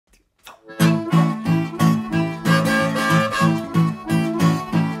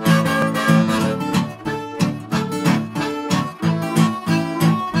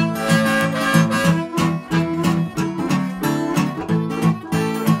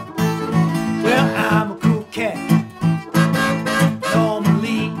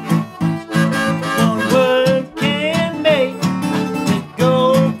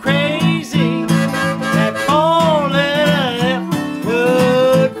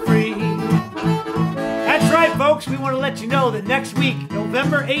folks, we want to let you know that next week,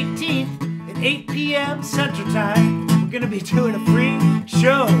 November 18th at 8 p.m. Central Time, we're going to be doing a free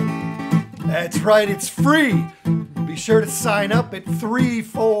show. That's right, it's free. Be sure to sign up at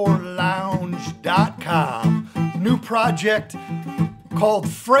 34lounge.com. New project called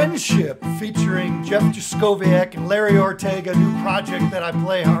Friendship, featuring Jeff Jaskowiak and Larry Ortega. New project that I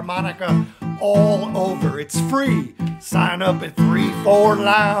play harmonica all over. It's free. Sign up at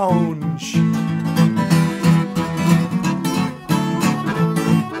 34lounge.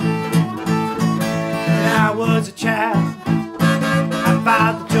 When I was a child,